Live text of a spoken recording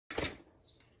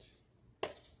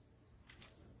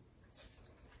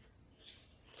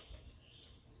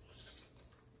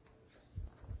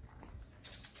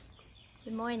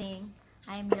Good morning.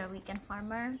 I'm your weekend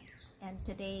farmer, and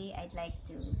today I'd like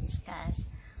to discuss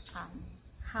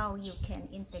how you can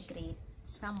integrate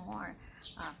some more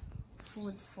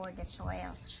food for the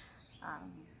soil.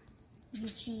 You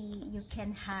see, you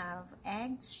can have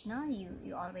eggs, no?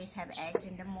 You always have eggs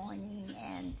in the morning,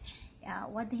 and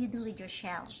what do you do with your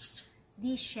shells?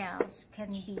 These shells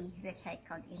can be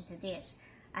recycled into this.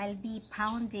 I'll be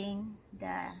pounding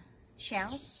the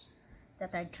shells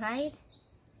that are dried,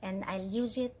 and I'll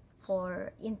use it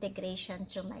for integration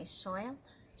to my soil,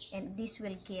 and this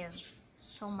will give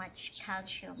so much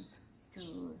calcium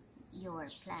to your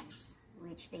plants,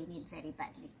 which they need very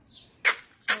badly.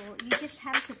 So you just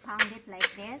have to pound it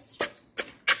like this.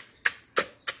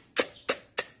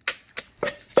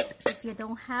 If you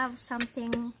don't have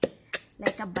something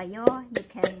like a bayo, you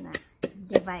can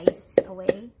devise a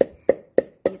way.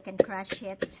 You can crush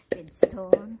it with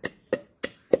stone,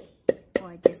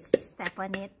 or just step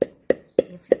on it.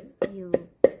 If you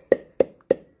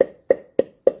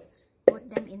put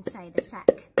them inside the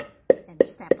sack and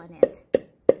step on it,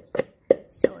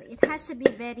 so it has to be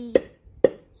very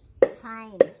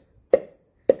fine.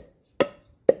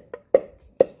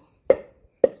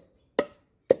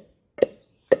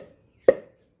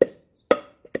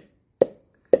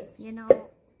 You know,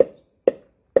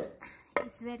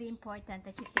 it's very important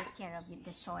that you take care of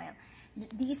the soil.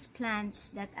 These plants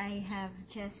that I have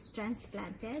just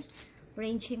transplanted,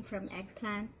 ranging from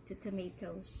eggplant to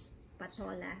tomatoes,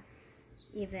 patola,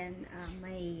 even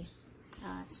my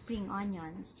spring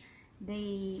onions,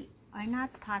 they are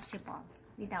not possible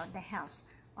without the help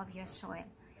of your soil.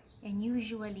 And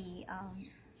usually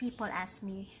people ask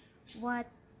me, what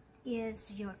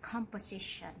is your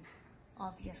composition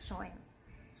of your soil?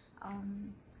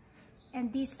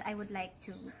 And this I would like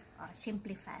to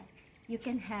simplify. You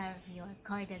can have your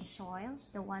garden soil,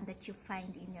 the one that you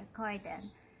find in your garden,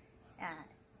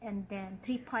 and then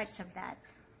 3 parts of that.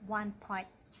 1 part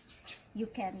you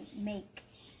can make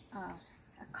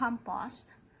a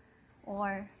compost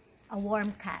or a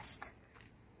worm cast.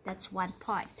 That's 1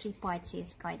 part. 3 parts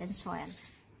is garden soil.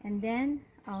 And then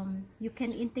you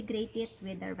can integrate it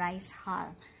with a rice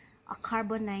hull. A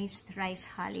carbonized rice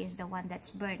hull is the one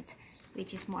that's burnt,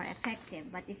 which is more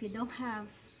effective. But if you don't have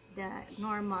the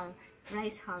normal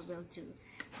rice hull, will do.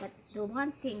 But the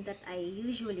one thing that I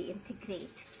usually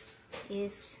integrate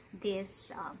is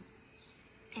these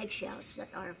eggshells that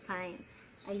are fine.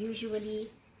 I usually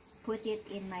put it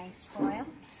in my soil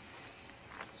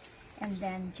and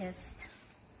then just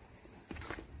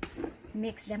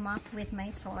mix them up with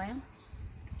my soil.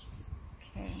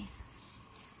 Okay.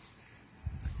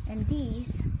 And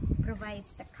these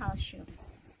provides the calcium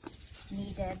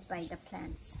needed by the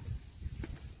plants,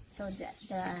 so that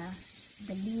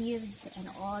the leaves and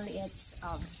all its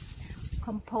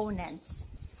components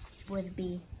would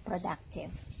be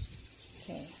productive.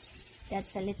 Okay,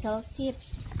 that's a little tip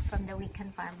from the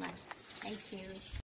weekend farmer. Thank you.